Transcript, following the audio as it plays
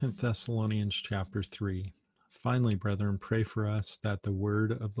Thessalonians chapter 3. Finally, brethren, pray for us that the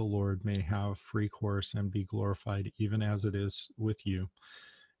word of the Lord may have free course and be glorified, even as it is with you,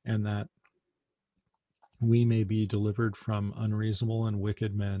 and that we may be delivered from unreasonable and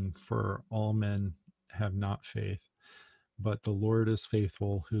wicked men, for all men have not faith. But the Lord is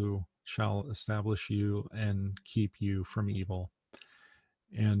faithful, who shall establish you and keep you from evil.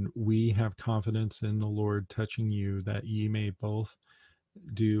 And we have confidence in the Lord touching you, that ye may both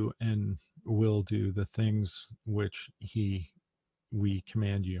do and will do the things which we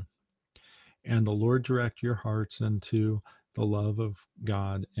command you. And the Lord direct your hearts into the love of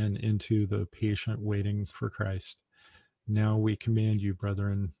God and into the patient waiting for Christ. Now we command you,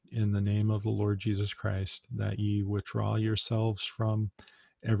 brethren, in the name of the Lord Jesus Christ, that ye withdraw yourselves from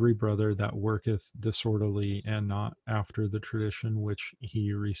every brother that worketh disorderly, and not after the tradition which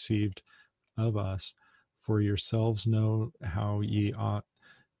he received of us. For yourselves know how ye ought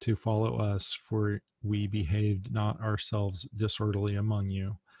to follow us, for we behaved not ourselves disorderly among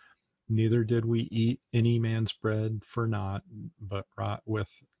you. Neither did we eat any man's bread for naught, but wrought with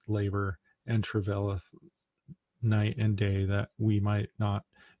labor, and travaileth night and day, that we might not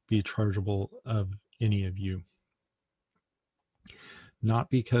be chargeable of any of you.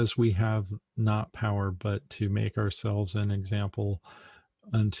 Not because we have not power, but to make ourselves an example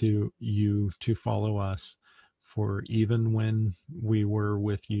unto you to follow us. For even when we were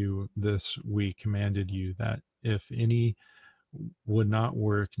with you, this we commanded you, that if any would not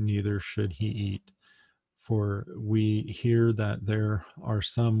work, neither should he eat. For we hear that there are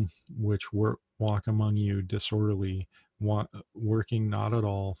some which walk among you disorderly, working not at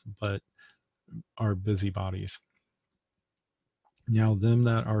all, but are busybodies. Now, them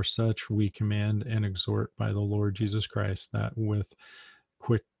that are such we command and exhort by the Lord Jesus Christ, that with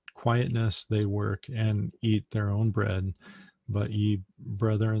quick quietness they work and eat their own bread. But ye,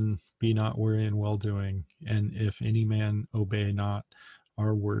 brethren, be not weary in well doing. And if any man obey not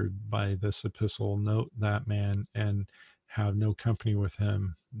our word by this epistle, note that man and have no company with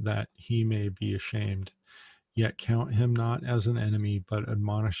him, that he may be ashamed. Yet count him not as an enemy, but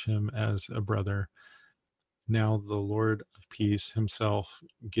admonish him as a brother. Now the Lord of peace himself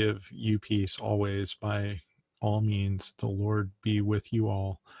give you peace always, by all means. The Lord be with you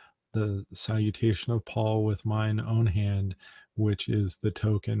all. The salutation of Paul with mine own hand, which is the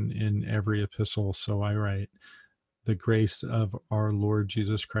token in every epistle, so I write. The grace of our Lord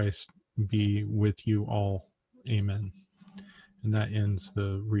Jesus Christ be with you all. Amen. And that ends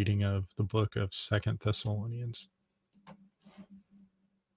the reading of the book of Second Thessalonians.